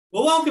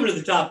Well, welcome to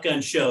the Top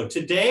Gun Show.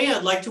 Today,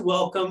 I'd like to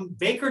welcome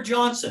Baker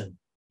Johnson,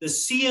 the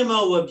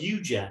CMO of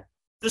UJET,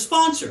 the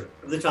sponsor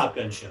of the Top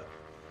Gun Show.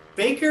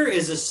 Baker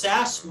is a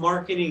SaaS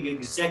marketing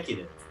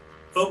executive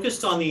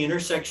focused on the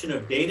intersection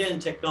of data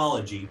and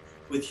technology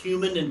with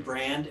human and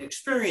brand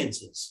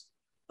experiences.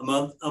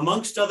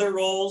 Amongst other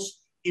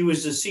roles, he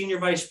was the Senior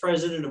Vice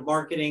President of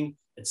Marketing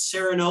at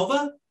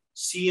Serenova,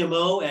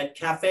 CMO at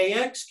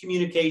CafeX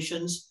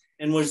Communications,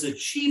 and was the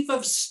Chief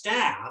of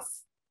Staff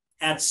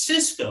at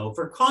Cisco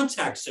for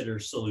contact center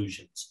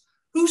solutions.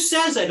 Who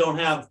says I don't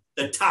have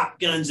the top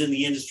guns in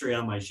the industry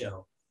on my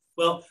show?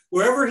 Well,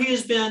 wherever he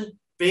has been,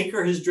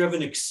 Baker has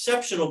driven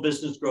exceptional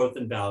business growth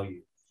and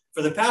value.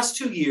 For the past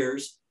 2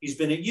 years, he's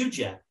been at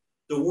UJET,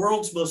 the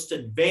world's most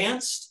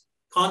advanced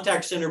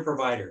contact center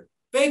provider.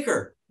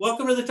 Baker,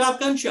 welcome to the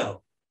Top Gun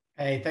Show.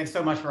 Hey, thanks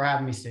so much for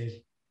having me,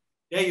 Steve.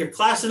 Yeah, you're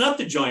classing up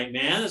the joint,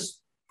 man. It's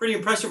a pretty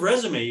impressive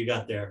resume you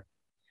got there.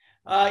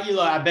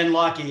 I've been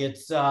lucky.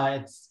 It's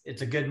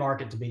a good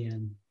market to be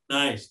in.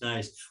 Nice.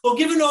 Well,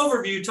 give an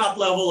overview, top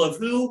level, of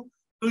who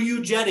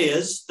UJET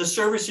is, the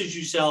services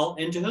you sell,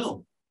 and to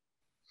whom.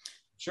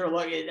 Sure.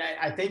 Look,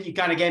 I think you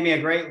kind of gave me a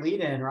great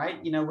lead in,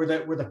 right? You know, we're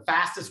the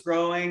fastest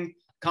growing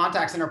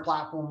contact center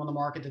platform on the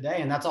market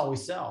today, and that's all we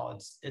sell.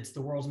 It's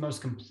the world's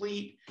most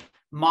complete,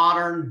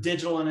 modern,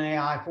 digital and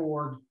AI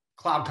forward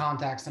cloud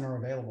contact center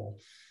available.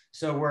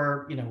 So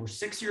we're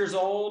 6 years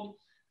old.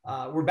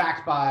 We're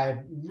backed by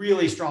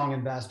really strong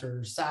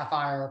investors: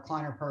 Sapphire,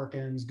 Kleiner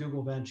Perkins,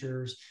 Google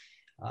Ventures.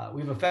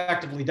 We've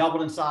effectively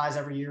doubled in size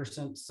every year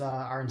since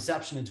our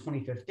inception in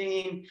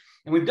 2015,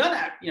 and we've done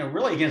that,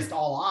 really against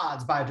all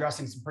odds by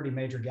addressing some pretty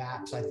major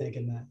gaps, I think,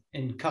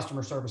 in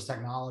customer service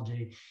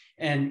technology,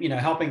 and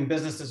helping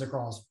businesses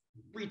across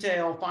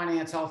retail,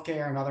 finance,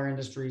 healthcare, and other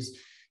industries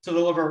to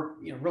deliver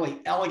really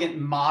elegant,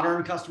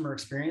 modern customer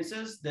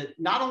experiences that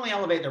not only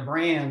elevate their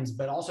brands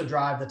but also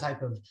drive the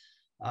type of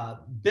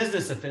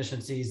business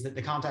efficiencies that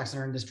the contact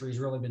center industry has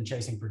really been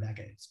chasing for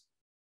decades.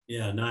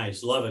 Yeah,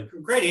 nice. Love it.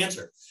 Great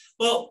answer.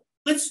 Well,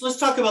 let's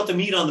talk about the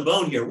meat on the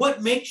bone here.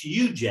 What makes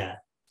UJET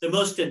the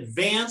most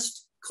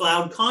advanced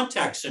cloud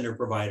contact center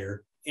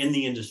provider in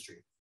the industry?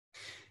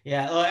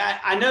 Yeah,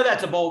 I know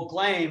that's a bold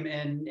claim,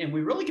 and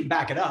we really can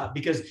back it up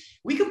because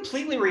we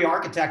completely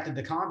re-architected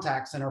the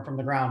contact center from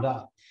the ground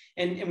up.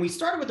 And we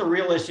started with the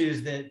real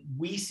issues that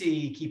we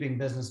see keeping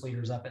business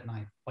leaders up at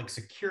night, like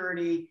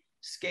security,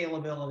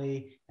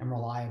 scalability, and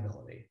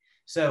reliability.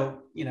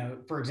 So,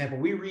 for example,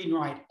 we read and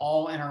write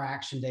all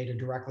interaction data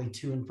directly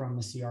to and from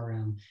the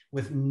CRM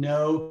with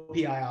no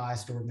PII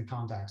stored in the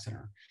contact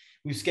center.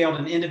 We've scaled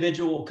an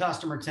individual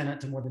customer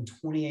tenant to more than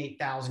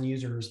 28,000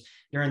 users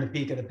during the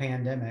peak of the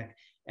pandemic.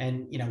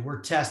 And,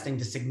 we're testing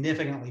to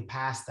significantly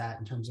pass that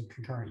in terms of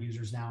concurrent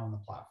users now on the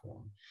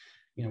platform.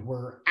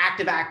 We're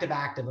active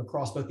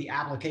across both the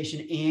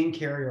application and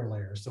carrier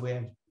layers. So we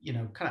have,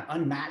 kind of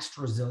unmatched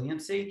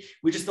resiliency.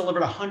 We just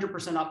delivered 100%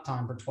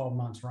 uptime for 12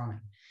 months running.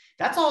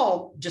 That's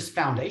all just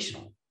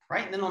foundational,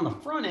 right? And then on the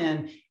front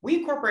end, we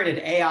incorporated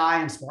AI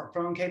and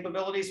smartphone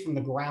capabilities from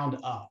the ground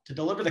up to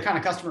deliver the kind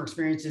of customer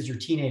experiences your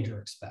teenager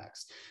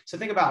expects. So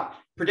think about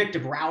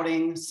predictive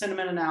routing,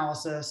 sentiment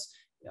analysis,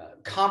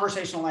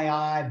 conversational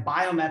AI,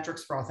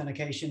 biometrics for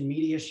authentication,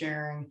 media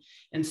sharing.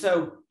 And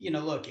so,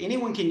 look,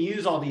 anyone can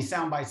use all these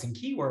sound bites and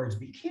keywords,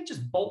 but you can't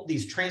just bolt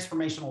these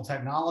transformational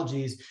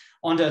technologies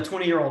onto a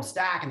 20-year-old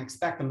stack and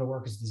expect them to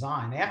work as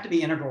designed. They have to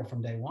be integral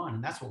from day one,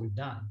 and that's what we've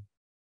done.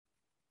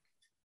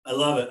 I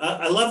love it.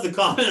 I love the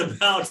comment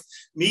about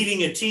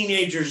meeting a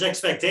teenager's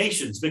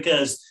expectations,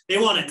 because they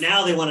want it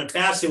now, they want it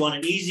fast, they want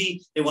it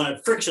easy, they want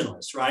it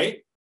frictionless,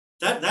 right?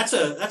 That's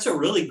a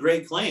really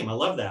great claim. I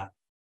love that.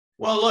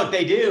 Well, look,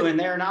 they do. And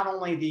they're not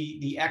only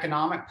the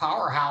economic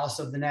powerhouse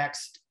of the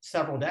next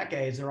several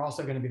decades, they're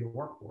also going to be the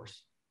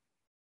workforce.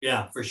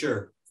 Yeah, for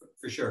sure.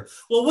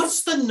 Well,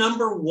 what's the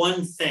number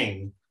one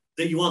thing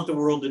that you want the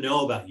world to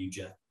know about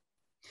UJET?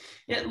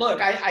 Yeah, look,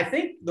 I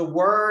think the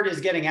word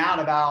is getting out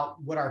about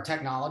what our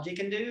technology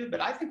can do, but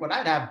I think what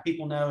I'd have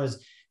people know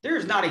is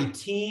there's not a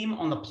team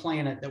on the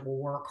planet that will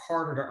work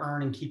harder to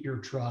earn and keep your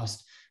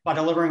trust by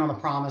delivering on the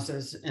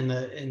promises and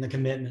the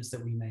commitments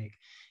that we make.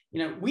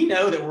 We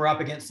know that we're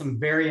up against some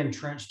very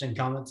entrenched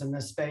incumbents in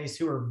this space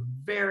who are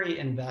very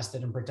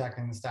invested in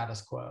protecting the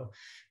status quo.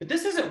 But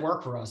this isn't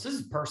work for us. This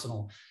is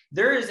personal.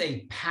 There is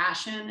a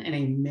passion and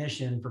a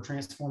mission for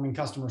transforming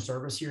customer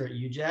service here at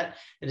UJET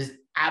that is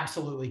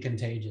absolutely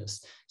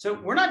contagious. So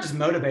we're not just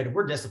motivated,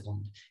 we're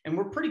disciplined, and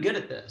we're pretty good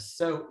at this.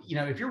 So,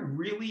 if you're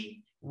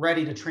really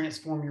ready to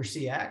transform your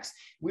CX,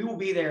 we will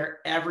be there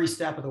every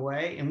step of the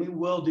way, and we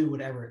will do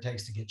whatever it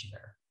takes to get you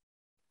there.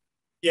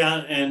 Yeah,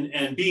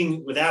 and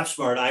being with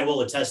AppSmart, I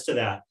will attest to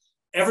that.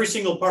 Every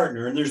single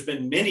partner, and there's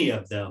been many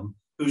of them,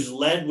 who's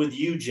led with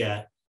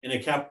UJET in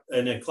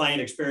a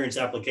client experience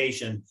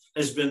application,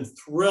 has been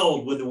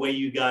thrilled with the way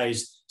you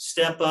guys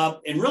step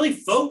up and really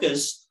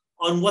focus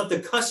on what the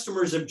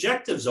customer's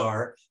objectives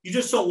are. You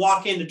just don't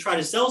walk in to try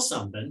to sell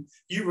something.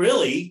 You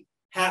really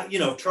have,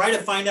 try to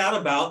find out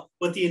about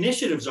what the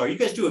initiatives are. You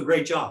guys do a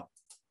great job.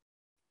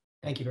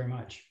 Thank you very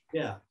much.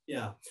 Yeah.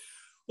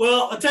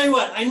 Well, I'll tell you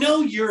what, I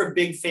know you're a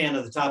big fan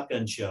of the Top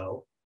Gun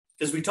show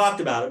because we talked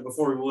about it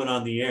before we went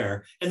on the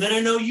air. And then I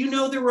know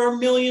there are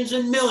millions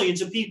and millions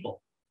of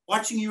people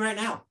watching you right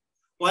now.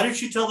 Why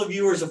don't you tell the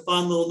viewers a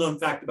fun little known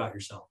fact about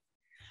yourself?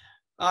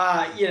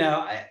 I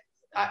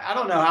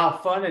don't know how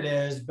fun it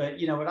is, but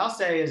what I'll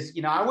say is,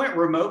 I went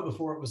remote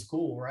before it was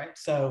cool, right?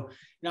 So,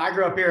 I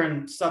grew up here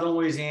in Southern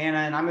Louisiana,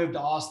 and I moved to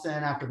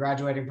Austin after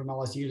graduating from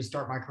LSU to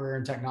start my career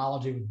in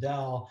technology with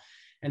Dell.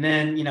 And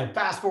then,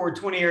 fast forward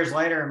 20 years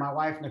later, my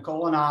wife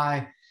Nicole and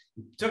I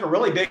took a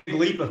really big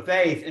leap of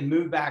faith and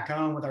moved back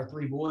home with our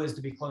 3 boys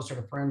to be closer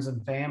to friends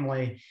and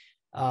family.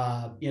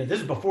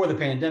 This is before the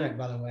pandemic,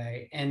 by the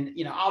way. And,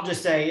 I'll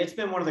just say it's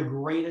been one of the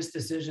greatest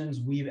decisions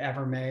we've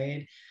ever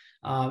made.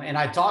 And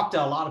I talked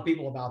to a lot of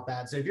people about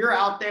that. So if you're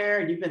out there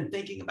and you've been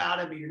thinking about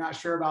it, but you're not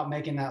sure about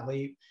making that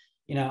leap,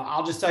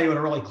 I'll just tell you what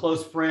a really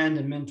close friend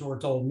and mentor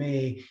told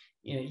me.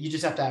 You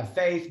just have to have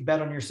faith,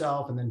 bet on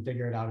yourself, and then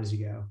figure it out as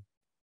you go.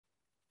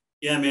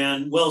 Yeah,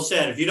 man. Well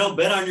said. If you don't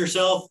bet on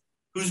yourself,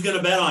 who's going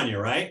to bet on you,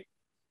 right?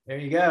 There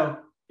you go.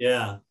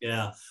 Yeah.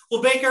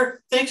 Well,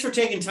 Baker, thanks for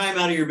taking time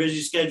out of your busy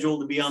schedule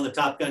to be on the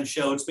Top Gun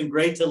show. It's been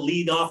great to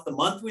lead off the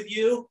month with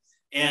you.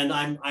 And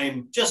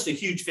I'm just a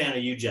huge fan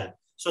of UJET.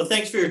 So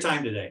thanks for your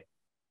time today.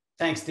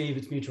 Thanks, Steve.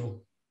 It's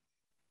mutual.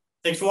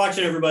 Thanks for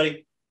watching,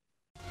 everybody.